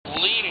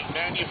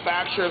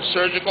manufacturer of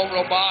surgical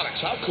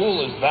robotics. How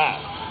cool is that?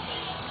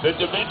 The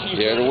Da Vinci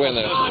here to win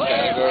this,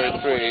 category 3.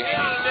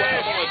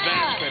 Incredible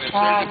advancement in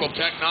surgical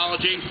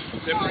technology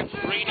that brings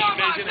 3D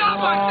vision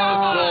and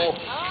control,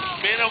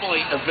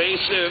 minimally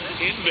invasive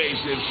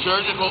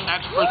surgical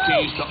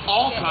expertise to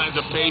all kinds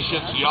of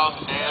patients,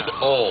 young and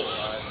old.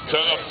 So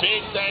a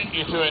big thank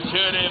you to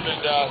Intuitive, and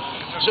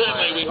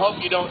certainly we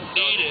hope you don't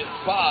need it,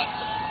 but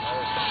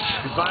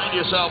if you find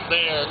yourself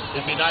there,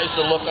 it'd be nice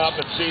to look up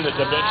and see the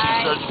Da Vinci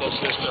surgical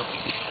system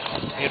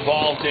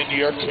involved in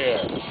your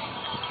care.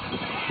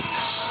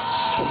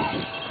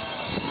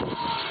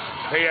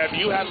 Hey, have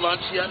you had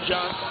lunch yet,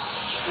 John?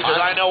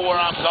 Because I know where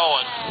I'm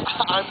going.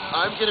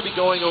 I'm going to be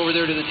going over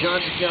there to the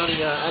Johnson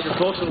County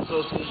Agricultural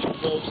Association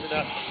folks and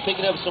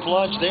picking up some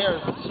lunch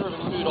there,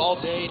 serving food all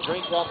day,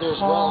 drinks out there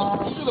as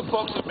well. These are the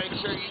folks that make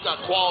sure you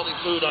got quality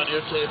food on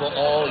your table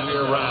all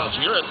year round.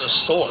 So you're at the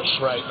source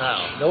right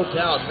now. No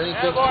doubt. Many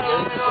thanks for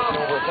taking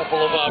over a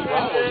couple of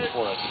hours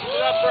for us.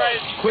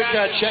 Quick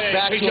check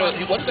back to John,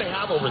 what do they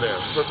have over there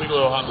for people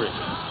who are hungry?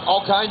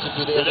 All kinds of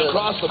food. It's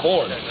across the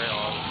board.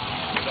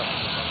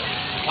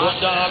 Hot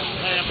dogs,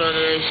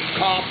 hamburgers,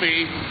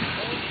 coffee,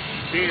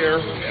 beer,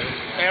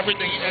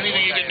 everything, anything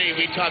you can need.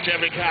 We touch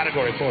every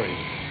category for you.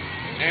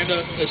 And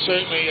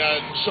certainly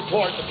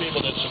support the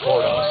people that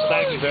support us.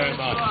 Thank you very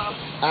much.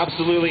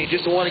 Absolutely.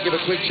 Just want to give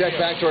a quick check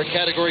back to our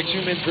Category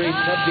 2 men's race.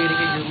 Updating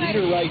it. Your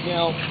leader right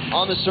now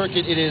on the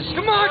circuit, it is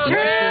come on,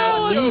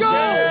 Cal! Let's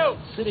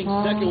go! Sitting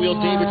second wheel,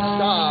 David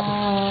Staub.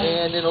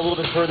 And then a little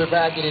bit further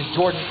back, it is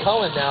Jordan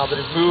Cullen now that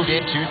has moved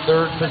into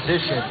third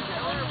position.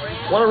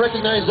 Want to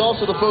recognize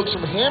also the folks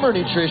from Hammer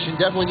Nutrition.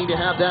 Definitely need to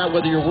have that,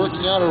 whether you're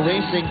working out or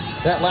racing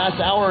that last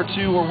hour or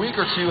two or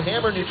week or two.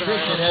 Hammer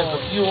Nutrition has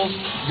the fuels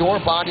your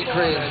body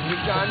craves.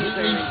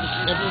 Completely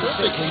and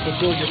perfectly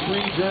fulfill your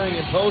pre, during,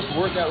 and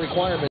post-workout requirements.